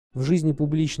В жизни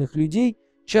публичных людей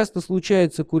часто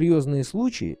случаются курьезные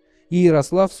случаи, и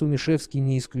Ярослав Сумишевский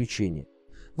не исключение.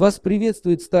 Вас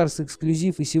приветствует Старс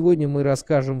Эксклюзив, и сегодня мы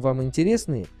расскажем вам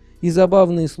интересные и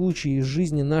забавные случаи из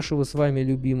жизни нашего с вами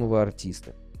любимого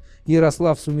артиста.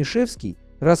 Ярослав Сумишевский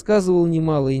рассказывал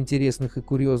немало интересных и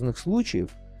курьезных случаев,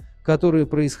 которые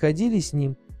происходили с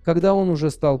ним, когда он уже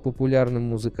стал популярным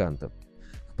музыкантом.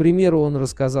 К примеру, он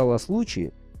рассказал о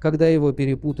случае, когда его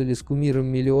перепутали с кумиром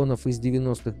миллионов из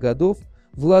 90-х годов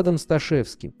Владом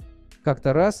Сташевским.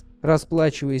 Как-то раз,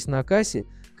 расплачиваясь на кассе,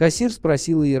 кассир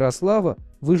спросила Ярослава: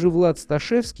 «Вы же Влад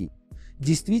Сташевский?»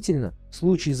 Действительно,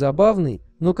 случай забавный,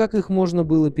 но как их можно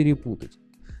было перепутать?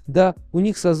 Да, у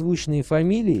них созвучные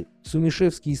фамилии,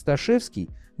 Сумишевский и Сташевский,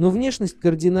 но внешность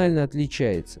кардинально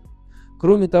отличается.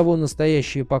 Кроме того,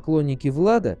 настоящие поклонники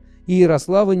Влада и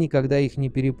Ярослава никогда их не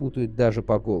перепутают даже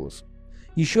по голосу.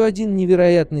 Еще один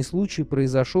невероятный случай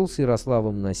произошел с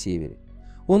Ярославом на севере.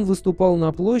 Он выступал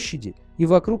на площади, и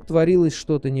вокруг творилось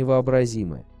что-то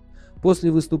невообразимое. После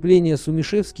выступления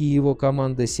Сумишевский и его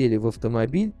команда сели в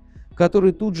автомобиль,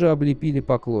 который тут же облепили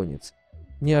поклонниц.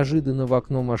 Неожиданно в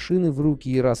окно машины в руки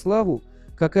Ярославу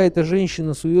какая-то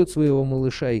женщина сует своего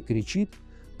малыша и кричит: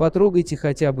 «Потрогайте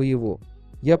хотя бы его,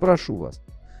 я прошу вас».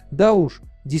 Да уж,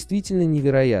 действительно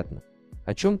невероятно.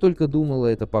 О чем только думала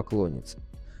эта поклонница.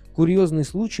 Курьезный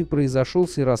случай произошел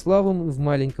с Ярославом в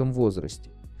маленьком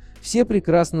возрасте. Все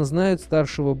прекрасно знают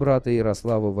старшего брата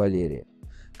Ярослава, Валерия.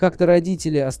 Как-то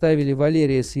родители оставили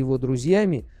Валерия с его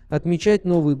друзьями отмечать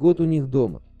Новый год у них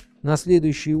дома. На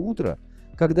следующее утро,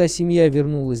 когда семья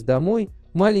вернулась домой,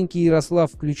 маленький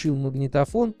Ярослав включил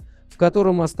магнитофон, в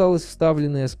котором осталась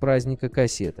вставленная с праздника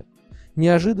кассета.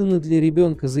 Неожиданно для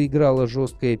ребенка заиграла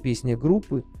жесткая песня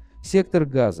группы «Сектор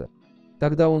Газа».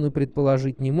 Тогда он и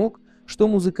предположить не мог, что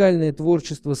музыкальное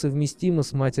творчество совместимо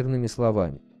с матерными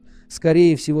словами.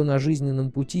 Скорее всего, на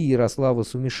жизненном пути Ярослава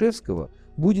Сумишевского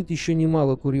будет еще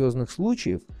немало курьезных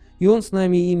случаев, и он с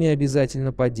нами ими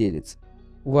обязательно поделится.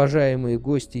 Уважаемые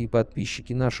гости и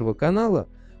подписчики нашего канала,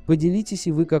 поделитесь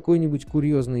и вы какой-нибудь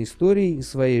курьезной историей из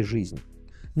своей жизни.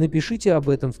 Напишите об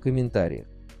этом в комментариях.